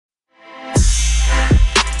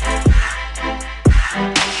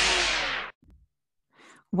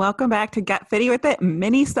Welcome back to Get Fitty with It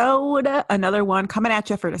mini-sode. Another one coming at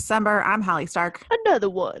you for December. I'm Holly Stark. Another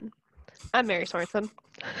one. I'm Mary Sorensen.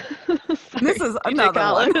 This Sorry, is DJ another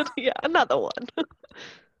Khaled. one. Yeah, another one.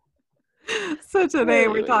 So today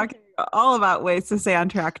we're Anyways. talking all about ways to stay on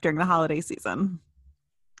track during the holiday season.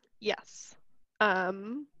 Yes.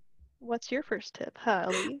 What's your first tip,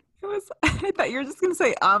 Holly? I thought you were just going to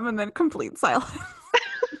say and then complete silence.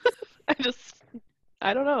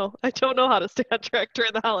 I don't know. I don't know how to stay on track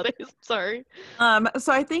during the holidays. Sorry.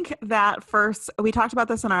 So I think that first, we talked about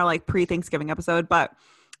this in our pre-Thanksgiving episode, but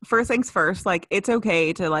first things first, it's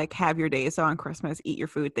okay to have your days. So on Christmas, eat your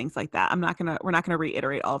food, things like that. We're not gonna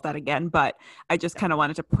reiterate all of that again, but I just kind of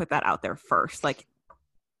wanted to put that out there first.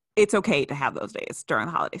 It's okay to have those days during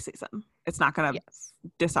the holiday season. It's not gonna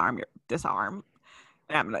disarm.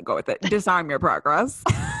 I'm gonna go with it. Disarm your progress.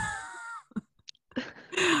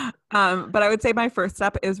 But I would say my first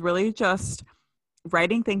step is really just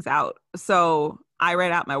writing things out. So I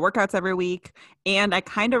write out my workouts every week, and I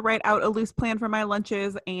kind of write out a loose plan for my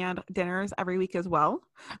lunches and dinners every week as well.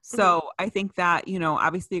 So I think that,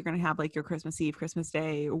 obviously you're going to have your Christmas Eve, Christmas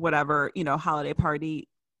Day, whatever, holiday party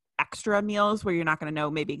extra meals where you're not going to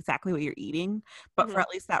know maybe exactly what you're eating, but for at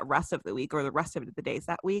least that rest of the week or the rest of the days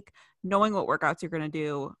that week, knowing what workouts you're going to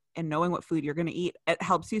do and knowing what food you're going to eat, it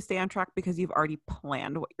helps you stay on track because you've already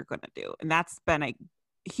planned what you're going to do. And that's been a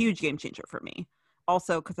huge game changer for me.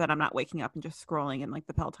 Also, because then I'm not waking up and just scrolling in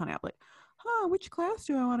the Peloton app, which class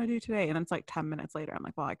do I want to do today? And it's 10 minutes later, I'm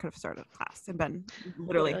well, I could have started a class and been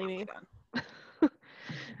literally done.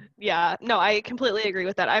 Yeah, no, I completely agree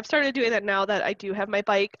with that. I've started doing that now that I do have my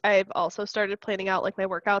bike. I've also started planning out my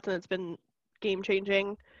workouts, and it's been game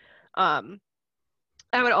changing. I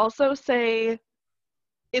would also say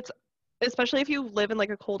it's, especially if you live in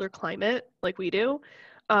a colder climate like we do,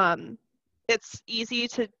 it's easy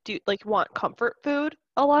to do want comfort food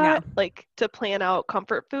a lot, to plan out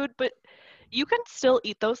comfort food, but you can still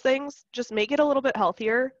eat those things. Just make it a little bit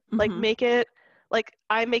healthier. Make it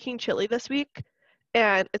I'm making chili this week,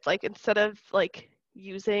 and it's instead of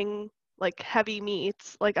using heavy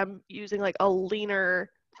meats, I'm using a leaner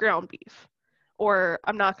ground beef, or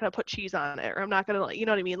I'm not going to put cheese on it, or I'm not going to you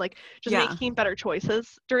know what I mean? Just making better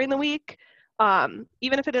choices during the week.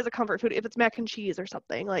 Even if it is a comfort food, if it's mac and cheese or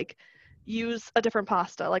something, use a different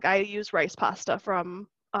pasta. I use rice pasta from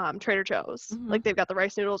Trader Joe's. They've got the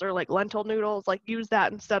rice noodles or lentil noodles. Use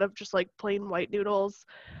that instead of just plain white noodles.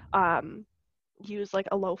 Use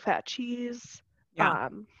a low fat cheese.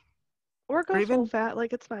 Or go full fat.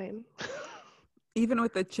 It's fine. Even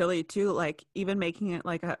with the chili too, even making it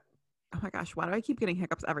oh my gosh, why do I keep getting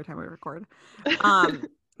hiccups every time we record?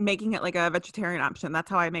 Making it a vegetarian option. That's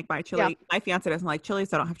how I make my chili. My fiance doesn't like chili,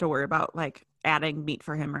 so I don't have to worry about adding meat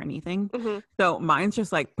for him or anything. So mine's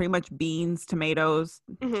just pretty much beans, tomatoes,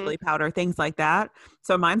 chili powder, things like that.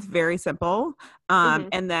 So mine's very simple.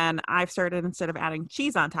 And then I've started, instead of adding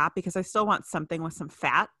cheese on top, because I still want something with some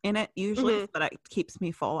fat in it usually, so that it keeps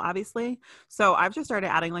me full, obviously. So I've just started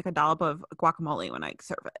adding a dollop of guacamole when I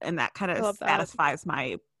serve it, and that kind of satisfies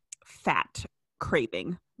my fat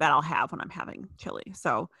craving that I'll have when I'm having chili.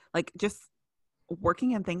 So just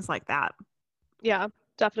working in things like that. Yeah,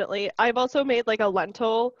 definitely. I've also made a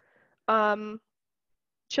lentil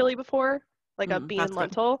chili before, a bean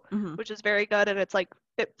lentil, which is very good, and it's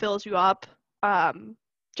it fills you up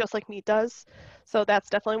just like meat does. So that's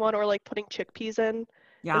definitely one. Or putting chickpeas in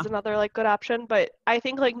is another good option. But I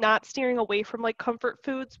think not steering away from comfort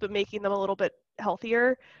foods, but making them a little bit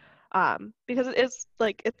healthier. Because it is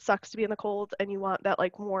it sucks to be in the cold and you want that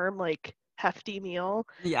warm hefty meal,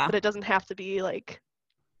 but it doesn't have to be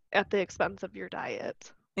at the expense of your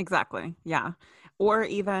diet. Exactly. Yeah. Or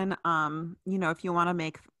even if you want to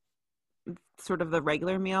make sort of the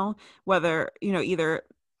regular meal, whether either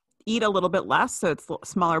eat a little bit less, so it's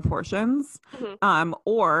smaller portions,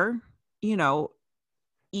 or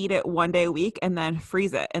eat it one day a week and then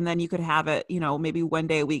freeze it. And then you could have it, maybe one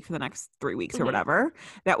day a week for the next 3 weeks or whatever.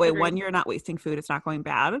 That way, one, you're not wasting food. It's not going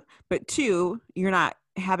bad. But two, you're not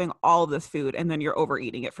having all of this food and then you're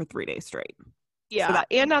overeating it for 3 days straight. Yeah. So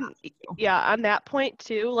and on that point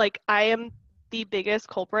too, I am the biggest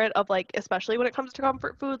culprit of especially when it comes to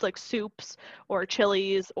comfort foods, soups or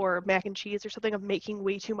chilies or mac and cheese or something, of making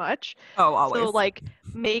way too much. Oh, always. So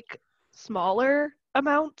make smaller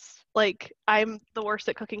amounts. I'm the worst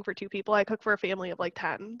at cooking for 2 people. I cook for a family of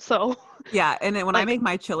 10. So yeah, and then when I make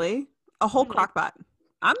my chili, a whole crock pot.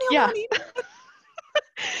 I'm the only one eating.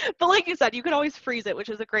 But like you said, you can always freeze it, which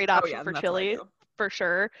is a great option for chili, for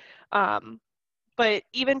sure. But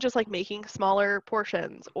even just making smaller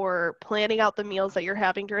portions or planning out the meals that you're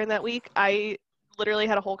having during that week, I literally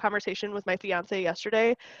had a whole conversation with my fiance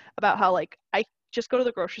yesterday about how like I just go to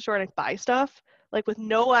the grocery store and I buy stuff like with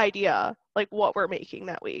no idea like what we're making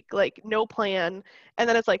that week, like no plan. And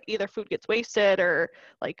then it's like either food gets wasted or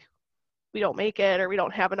like we don't make it or we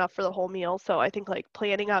don't have enough for the whole meal. So I think like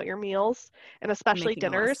planning out your meals and especially Making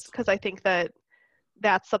a dinners, list. because I think that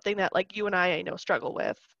that's something that like you and I know struggle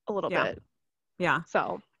with a little Yeah. bit. Yeah.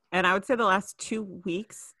 So And I would say the last 2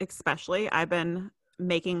 weeks, especially, I've been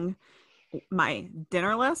making my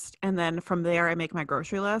dinner list, and then from there I make my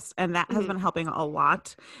grocery list, and that has mhm, been helping a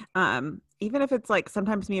lot. Even if it's like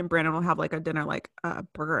sometimes me and Brandon will have like a dinner like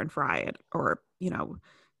burger and fried, or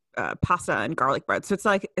pasta and garlic bread. So it's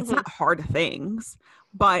like it's mhm, not hard things,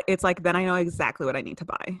 but it's like then I know exactly what I need to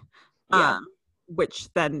buy, yeah. which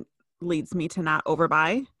then leads me to not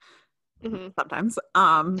overbuy Mhm. sometimes.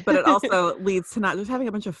 But it also leads to not just having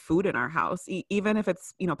a bunch of food in our house, even if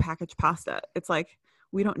it's, packaged pasta. It's like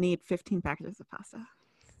we don't need 15 packages of pasta.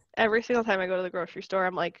 Every single time I go to the grocery store,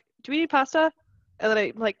 I'm like, do we need pasta? And then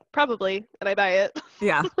I'm like, probably, and I buy it.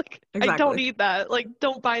 Yeah, Like, I don't exactly. need that. Like,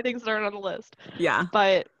 don't buy things that aren't on the list. Yeah.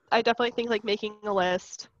 But I definitely think like making a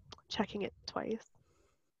list, checking it twice.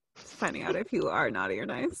 Finding out if you are naughty or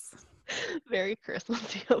nice. Very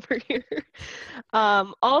Christmassy over here.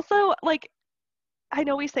 Also, like, I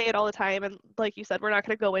know we say it all the time, and like you said, we're not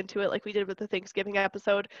going to go into it like we did with the Thanksgiving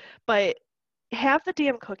episode, but have the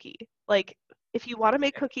damn cookie. Like, if you want to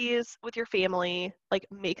make cookies with your family, like,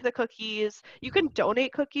 make the cookies. You can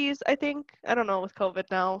donate cookies, I think. I don't know with COVID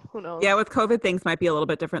now. Who knows? Yeah, with COVID, things might be a little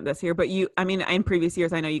bit different this year, but I mean, in previous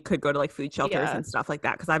years, I know you could go to like food shelters Yeah. and stuff like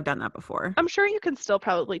that because I've done that before. I'm sure you can still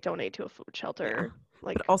probably donate to a food Yeah. shelter.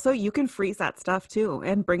 But Like, also, you can freeze that stuff too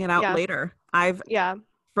and bring it out yeah, later. I've yeah.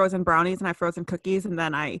 frozen brownies and I've frozen cookies, and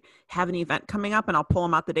then I have an event coming up and I'll pull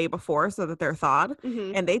them out the day before so that they're thawed,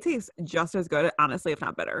 hmm and they taste just as good, honestly, if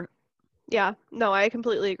not better. Yeah. No, I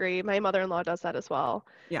completely agree. My mother-in-law does that as well.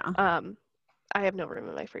 Yeah. Um, I have no room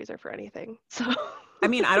in my freezer for anything. So I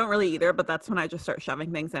mean, I don't really either, but that's when I just start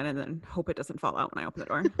shoving things in and then hope it doesn't fall out when I open the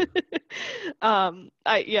door.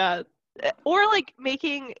 I yeah. Or like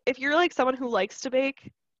making if you're like someone who likes to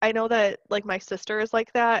bake, I know that like my sister is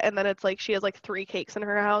like that, and then it's like she has like 3 cakes in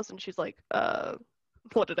her house and she's like,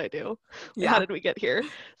 what did I do? Like, how Yeah. did we get here?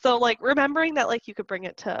 So like remembering that like you could bring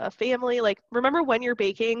it to a family, like remember when you're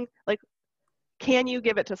baking, like can you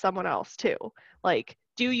give it to someone else too? Like,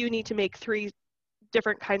 do you need to make 3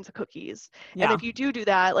 different kinds of cookies? And Yeah. if you do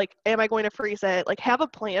that, like, am I going to freeze it? Like, have a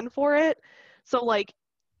plan for it. So, like,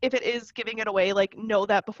 if it is giving it away, like, know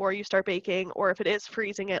that before you start baking, or if it is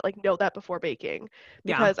freezing it, like, know that before baking.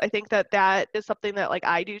 Yeah. Because I think that that is something that, like,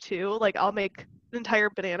 I do too. Like, I'll make the entire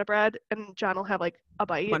banana bread, and John will have, like, a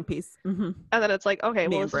bite. One piece. Hmm. And then it's like, okay,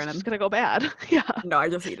 Me well, and this is just Brandon. going to go bad. Yeah. No, I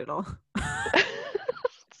just eat it all.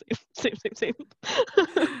 Same.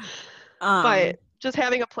 um But just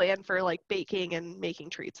having a plan for like baking and making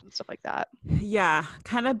treats and stuff like that. Yeah,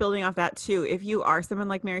 kind of building off that too. If you are someone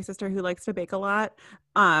like Mary's sister who likes to bake a lot,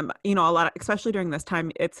 a lot of, especially during this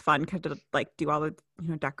time, it's fun to like do all the,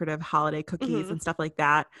 decorative holiday cookies hmm and stuff like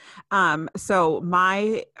that. So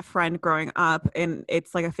my friend growing up, and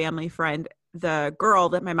it's like a family friend, the girl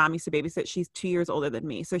that my mom used to babysit, she's 2 years older than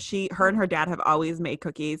me. So her and her dad have always made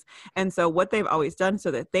cookies. And so what they've always done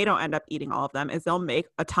so that they don't end up eating all of them is they'll make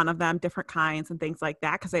a ton of them, different kinds and things like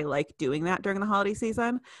that, because they like doing that during the holiday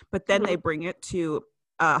season. But then hmm they bring it to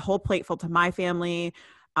a whole plate full to my family.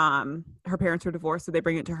 Her parents were divorced, so they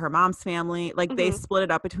bring it to her mom's family. Like they hmm split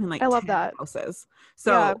it up between like I love 10 that. houses.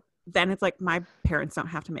 Yeah. So then it's like my parents don't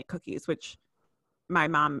have to make cookies, which my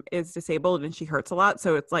mom is disabled and she hurts a lot.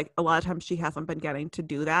 So it's like a lot of times she hasn't been getting to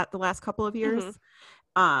do that the last couple of years.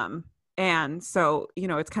 hmm And so,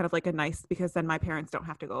 it's kind of like a nice, because then my parents don't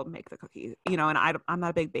have to go make the cookies, and I'm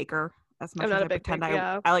not a big baker as I'm much as not a I big pretend big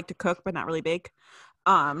yeah. I like to cook, but not really bake.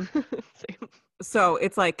 Um, Same. so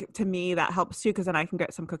it's like, to me, that helps too, because then I can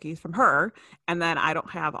get some cookies from her and then I don't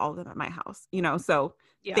have all of them at my house, so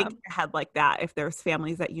Yeah. think ahead like that. If there's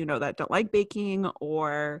families that, that don't like baking,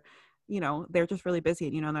 or, they're just really busy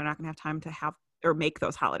and, they're not gonna have time to have or make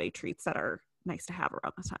those holiday treats that are nice to have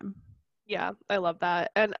around this time. Yeah, I love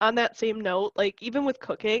that. And on that same note, like even with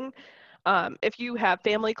cooking, if you have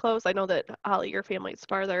family close, I know that Holly, your family's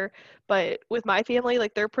farther, but with my family,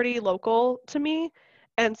 like they're pretty local to me.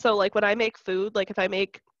 And so like when I make food, like if I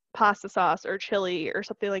make pasta sauce or chili or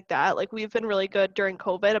something like that, like we've been really good during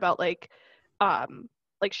COVID about like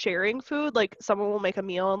sharing food. Like someone will make a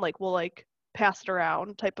meal and like we'll like pass it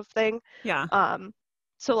around type of thing. Yeah. Um,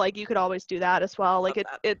 so like you could always do that as well. Like Love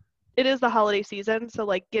that. it is the holiday season, so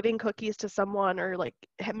like giving cookies to someone or like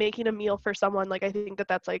making a meal for someone, like I think that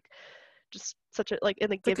that's like just such a like in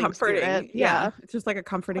the It's a giving comforting. spirit. Yeah. It's just like a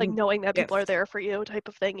comforting Like knowing that people are gift. there for you type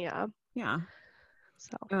of thing. Yeah. Yeah.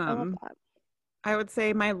 So I love Um, that. I would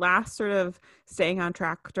say my last sort of staying on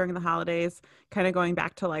track during the holidays, kind of going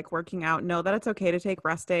back to like working out, know that it's okay to take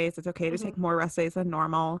rest days. It's okay to take more rest days than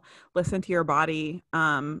normal. Listen to your body.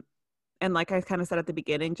 And like I kind of said at the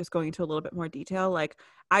beginning, just going into a little bit more detail, like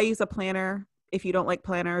I use a planner. If you don't like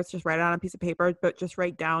planners, just write it on a piece of paper, but just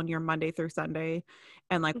write down your Monday through Sunday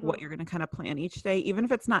and like what you're going to kind of plan each day, even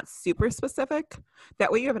if it's not super specific.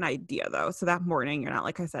 That way you have an idea though. So that morning you're not,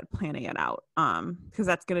 like I said, planning it out. Because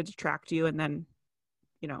that's going to detract you and then,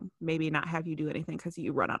 you know, maybe not have you do anything because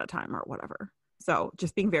you run out of time or whatever. So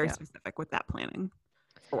just being very specific with that planning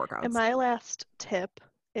for workouts. And my last tip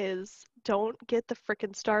is don't get the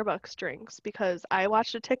freaking Starbucks drinks, because I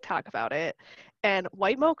watched a TikTok about it, and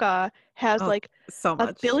white mocha has like so much.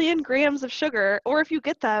 1 billion grams of sugar. Or if you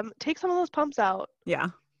get them, take some of those pumps out. Yeah.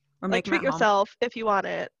 Or like treat yourself if you want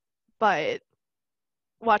it, but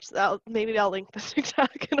watch that. Maybe I'll link the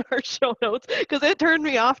TikTok in our show notes, because it turned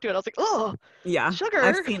me off to it. I was like, oh, yeah, sugar.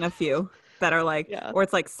 I've seen a few that are like, or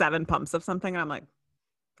it's like 7 pumps of something, and I'm like,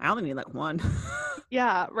 I only need like 1.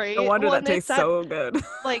 Yeah, right. No wonder that tastes so good.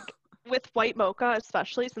 Like with white mocha,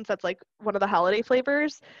 especially since that's like one of the holiday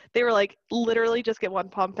flavors, they were like literally just get 1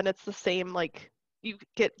 pump and it's the same, like you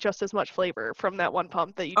get just as much flavor from that 1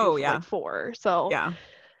 pump that you do from like 4. So yeah,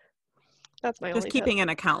 that's my just only keeping tip. an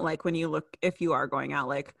account, like when you look, if you are going out,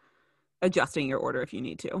 like adjusting your order if you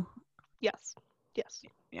need to. Yes.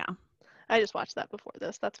 Yeah. I just watched that before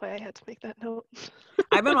this. That's why I had to make that note.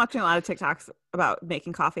 I've been watching a lot of TikToks about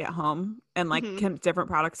making coffee at home and like different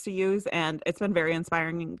products to use, and it's been very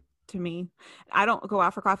inspiring to me. I don't go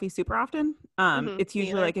out for coffee super often. It's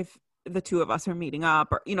usually like if the 2 of us are meeting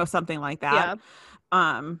up or, you know, something like that.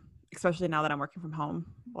 Especially now that I'm working from home,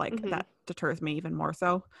 like that deters me even more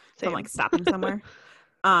so from like stopping somewhere.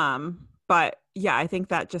 But yeah, I think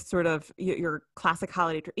that just sort of your classic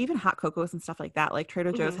holiday, even hot cocos and stuff like that, like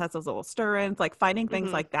Trader Joe's has those little stir-ins, like finding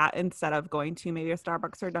things like that instead of going to maybe a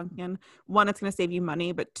Starbucks or Dunkin'. 1, it's going to save you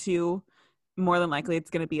money, but 2, more than likely it's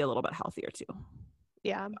going to be a little bit healthier too.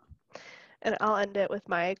 Yeah. And I'll end it with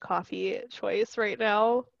my coffee choice right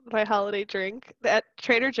now, my holiday drink. At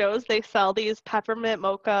Trader Joe's, they sell these peppermint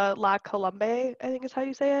mocha La Colombe, I think is how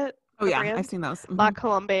you say it. Oh yeah, brand. I've seen those. La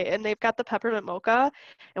Colombe, and they've got the peppermint mocha.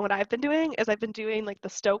 And what I've been doing is I've been doing like the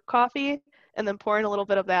Stok coffee and then pouring a little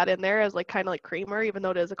bit of that in there as like kind of like creamer, even though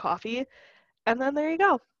it is a coffee. And then there you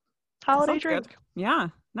go. Holiday drink. Good. Yeah,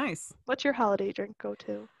 nice. What's your holiday drink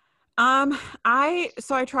go-to? I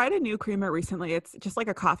tried a new creamer recently. It's just like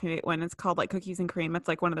a Coffee Mate one. It's called like Cookies and Cream. It's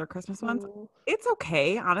like one of their Christmas ones. It's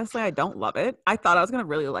okay. Honestly, I don't love it. I thought I was going to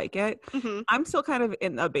really like it. I'm still kind of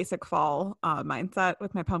in a basic fall mindset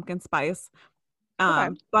with my pumpkin spice.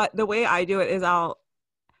 But the way I do it is I'll,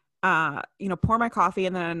 pour my coffee,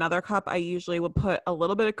 and then another cup, I usually will put a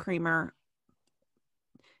little bit of creamer.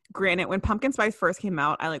 Granted, when pumpkin spice first came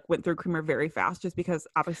out, I like went through creamer very fast just because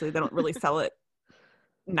obviously they don't really sell it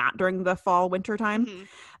not during the fall winter time.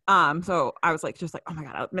 So I was like, just like, oh my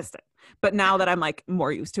God, I missed it. But now that I'm like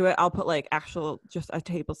more used to it, I'll put like just a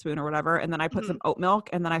tablespoon or whatever. And then I put some oat milk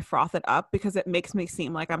and then I froth it up because it makes me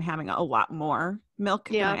seem like I'm having a lot more milk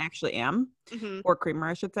than I actually am, or creamer,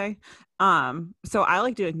 I should say. So I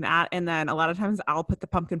like doing that. And then a lot of times I'll put the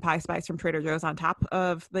pumpkin pie spice from Trader Joe's on top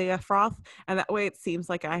of the froth. And that way it seems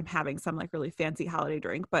like I'm having some like really fancy holiday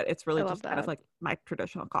drink, but it's really just kind of like my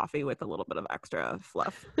traditional coffee with a little bit of extra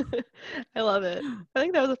fluff. I love it. I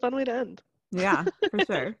think that was a fun way to end. Yeah, for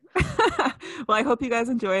sure. Well, I hope you guys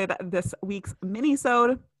enjoyed this week's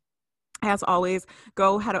mini-sode. As always,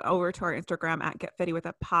 go head over to our Instagram at Get Fitty with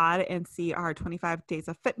a Pod and see our 25 days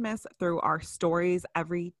of fitness through our stories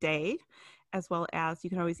every day, as well as you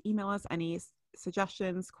can always email us any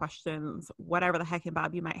suggestions, questions, whatever the heck and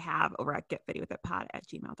bob you might have over at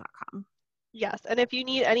getfittywithapod@gmail.com. Yes, and if you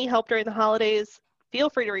need any help during the holidays, feel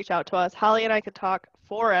free to reach out to us. Holly and I could talk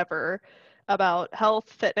forever about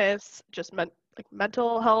health, fitness, just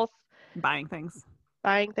mental health. Buying things.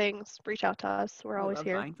 Reach out to us. We're always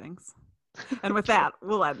here. Buying things. And with that,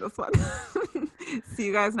 we'll end this one. See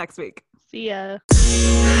you guys next week. See ya.